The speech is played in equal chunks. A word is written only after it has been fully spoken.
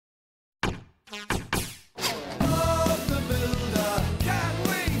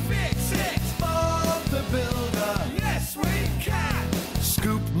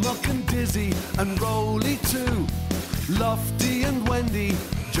Lizzie and Rolly too. Lofty and Wendy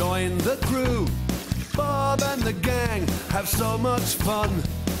join the crew. Bob and the gang have so much fun.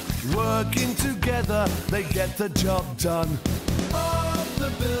 Working together, they get the job done. Bob the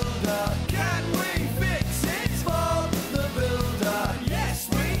Builder, can we fix it? Bob the Builder, yes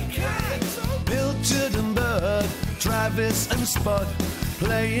we can. Pilchard and Bird, Travis and Spud,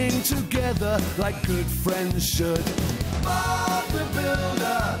 playing together like good friends should. Bob the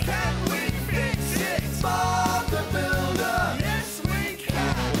Builder, can we fix it? Bob the Builder, yes we can.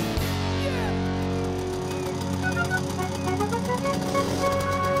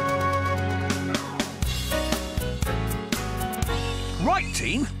 Right,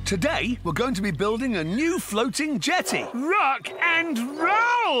 team. Today, we're going to be building a new floating jetty. Rock and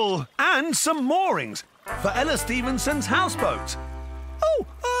roll! And some moorings for Ella Stevenson's houseboat. Oh,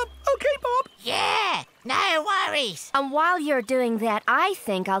 OK, Bob. Yeah, no worries. And while you're doing that, I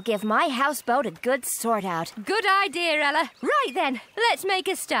think I'll give my houseboat a good sort out. Good idea, Ella. Right then, let's make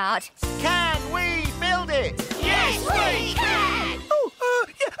a start. Can we build it? Yes, we can! Oh,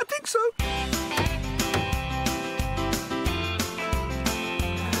 yeah, I think so.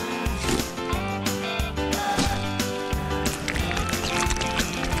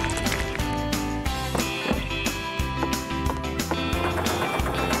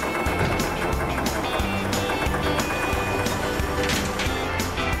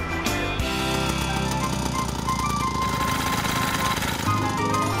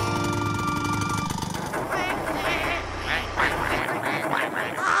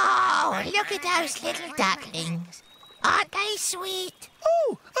 Look at those little ducklings. Aren't they sweet?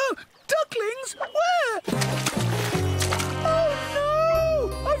 Oh, ducklings? Where? Oh,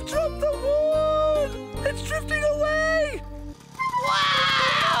 no! I've dropped the wood! It's drifting away!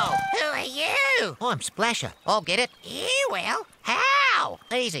 Wow! Who are you? I'm Splasher. I'll get it. You will? How?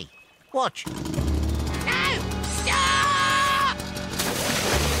 Easy. Watch. No! Stop!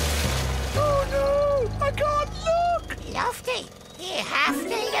 Oh, no! I can't look! Lofty, you have to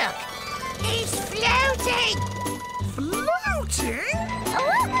look. He's floating! Floating?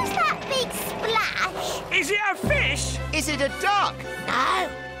 What was that big splash? Is it a fish? Is it a duck? No,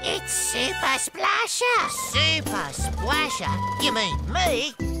 it's Super Splasher. Super Splasher? You mean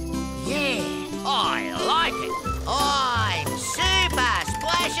me? Yeah, I like it. I'm Super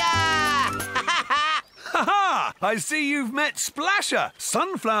Splasher! Ha-ha! I see you've met Splasher,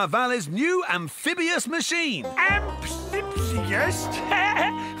 Sunflower Valley's new amphibious machine. Amphibious?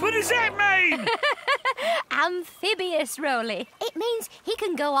 What does that mean? Amphibious, Rolly. It means he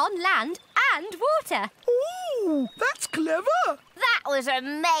can go on land and water. Ooh, that's clever. That was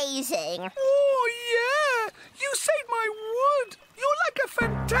amazing. Oh, yeah. You saved my wood. You're like a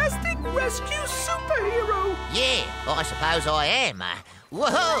fantastic rescue superhero. Yeah, I suppose I am.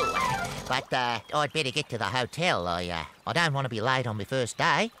 Whoa! But I'd better get to the hotel. I don't want to be late on my first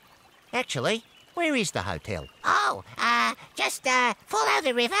day. Actually, where is the hotel? Oh, just follow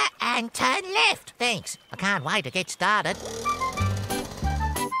the river and turn left. Thanks. I can't wait to get started.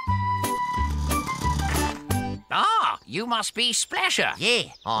 Ah, you must be Splasher. Yeah,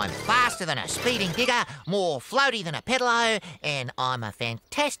 I'm faster than a speeding digger, more floaty than a pedalo, and I'm a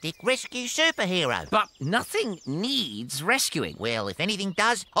fantastic rescue superhero. But nothing needs rescuing. Well, if anything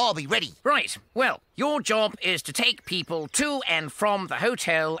does, I'll be ready. Right, well, your job is to take people to and from the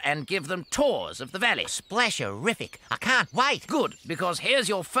hotel and give them tours of the valley. Splasherific. I can't wait. Good, because here's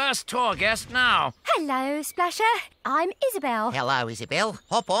your first tour guest now. Hello, Splasher. I'm Isabel. Hello, Isabel.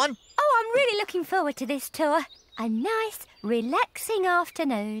 Hop on. Oh, I'm really looking forward to this tour. A nice, relaxing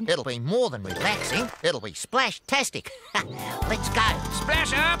afternoon. It'll be more than relaxing. It'll be splash-tastic. Let's go.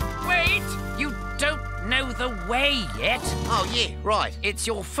 Splasher, wait! You don't know the way yet. Oh, yeah, right. It's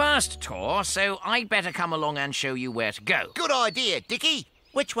your first tour, so I'd better come along and show you where to go. Good idea, Dickie.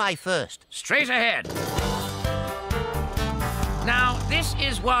 Which way first? Straight ahead. Now, this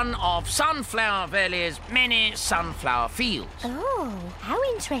is one of Sunflower Valley's many sunflower fields. Oh, how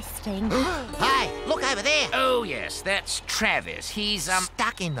interesting. Hey, look over there. Oh, yes, that's Travis. He's,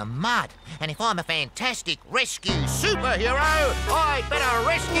 stuck in the mud. And if I'm a fantastic rescue superhero, I'd better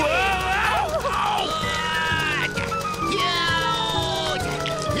rescue him.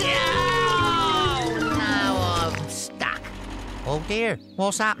 No, I'm stuck. Oh, dear.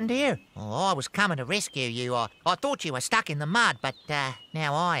 What's happened here? Oh, I was coming to rescue you. I thought you were stuck in the mud, but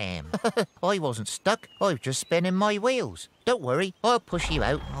now I am. I wasn't stuck. I was just spinning my wheels. Don't worry, I'll push you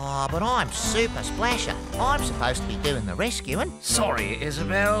out. Oh, but I'm Super Splasher. I'm supposed to be doing the rescuing. Sorry,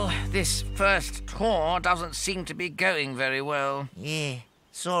 Isabel. This first tour doesn't seem to be going very well. Yeah,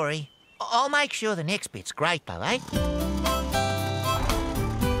 sorry. I'll make sure the next bit's great, though, eh?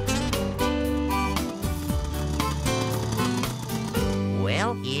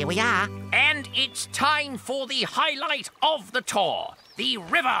 Well, here we are. And it's time for the highlight of the tour, the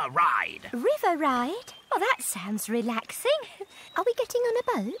river ride. River ride? Oh, that sounds relaxing. Are we getting on a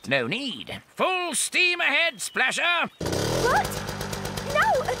boat? No need. Full steam ahead, Splasher. What?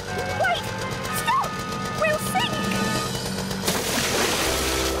 No! Wait! Stop! We'll sink!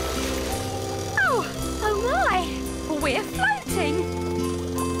 Oh my! We're floating!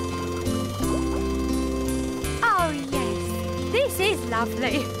 Oh, yes. This is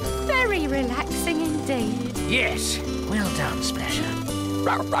lovely. Very relaxing indeed. Yes. Well done, Splasher.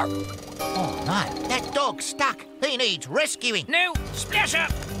 Oh, no. That dog's stuck. He needs rescuing. No, Splasher,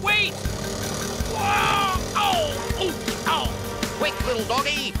 wait! Whoa! Oh! Ooh, oh! Quick, little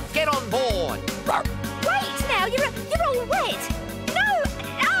doggy, get on board. Wait now! You're all wet! No!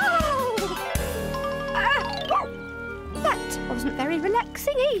 Oh! That wasn't very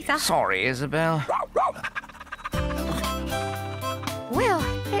relaxing either. Sorry, Isabel. Well,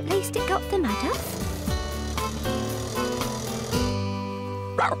 at least it got the mud off.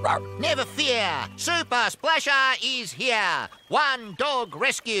 Never fear. Super Splasher is here. One dog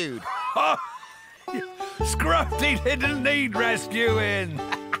rescued. Scruffy didn't need rescuing.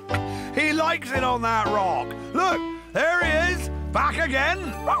 He likes it on that rock. Look, there he is, back again.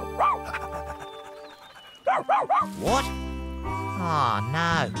 What? Oh,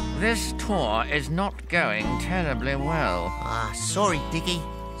 no. This tour is not going terribly well. Ah, sorry, Dickie.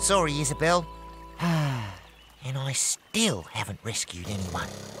 Sorry, Isabel. And I still haven't rescued anyone.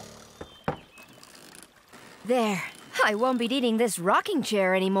 There. I won't be needing this rocking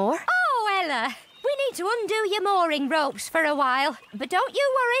chair anymore. Oh, Ella, we need to undo your mooring ropes for a while. But don't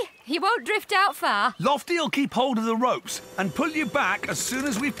you worry, you won't drift out far. Lofty'll keep hold of the ropes and pull you back as soon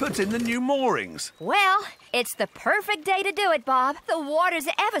as we put in the new moorings. Well, it's the perfect day to do it, Bob. The water's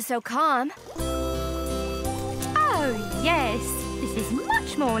ever so calm. Oh, yes, this is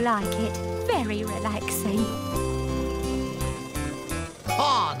much more like it. Very relaxing.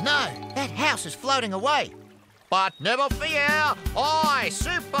 Oh, no. That house is floating away. But never fear. I,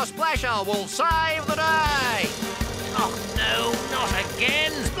 Super Splasher, will save the day. Oh, no, not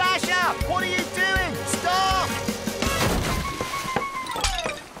again. Splasher, what are you doing? Stop!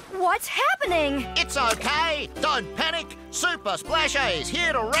 What's happening? It's okay. Don't panic. Super Splasher is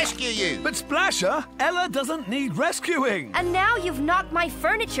here to rescue you. But Splasher, Ella doesn't need rescuing. And now you've knocked my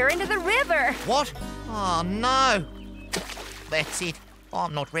furniture into the river. What? Oh, no. That's it.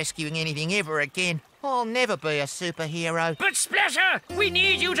 I'm not rescuing anything ever again. I'll never be a superhero. But Splasher, we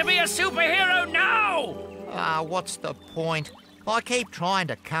need you to be a superhero now! Ah, what's the point? I keep trying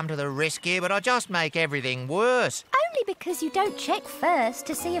to come to the rescue, but I just make everything worse. Only because you don't check first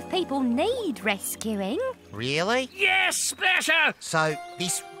to see if people need rescuing. Really? Yes, Splasher! So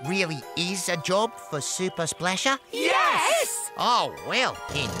this really is a job for Super Splasher? Yes! Oh, well,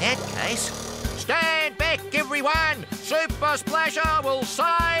 in that case, stand back, everyone! Super Splasher will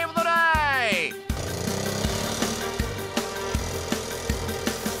save the day!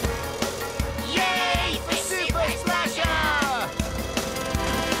 Yay for Super Splasher!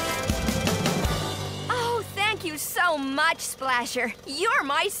 Oh, thank you so much, Splasher. You're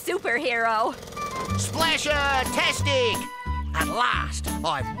my superhero. Splasher-tastic! At last,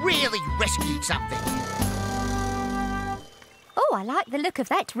 I've really rescued something. Oh, I like the look of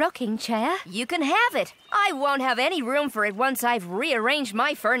that rocking chair. You can have it. I won't have any room for it once I've rearranged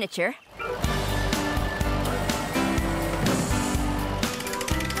my furniture.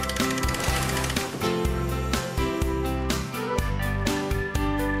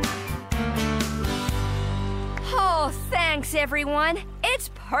 Oh, thanks, everyone. It's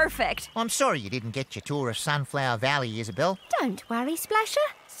perfect. I'm sorry you didn't get your tour of Sunflower Valley, Isabel. Don't worry, Splasher.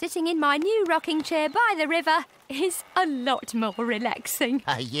 Sitting in my new rocking chair by the river is a lot more relaxing.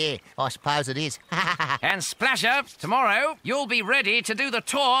 Yeah, I suppose it is. And Splasher, tomorrow you'll be ready to do the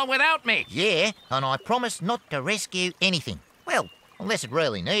tour without me. Yeah, and I promise not to rescue anything. Well, unless it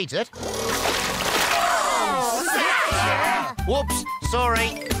really needs it. Whoops,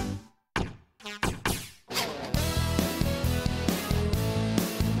 sorry.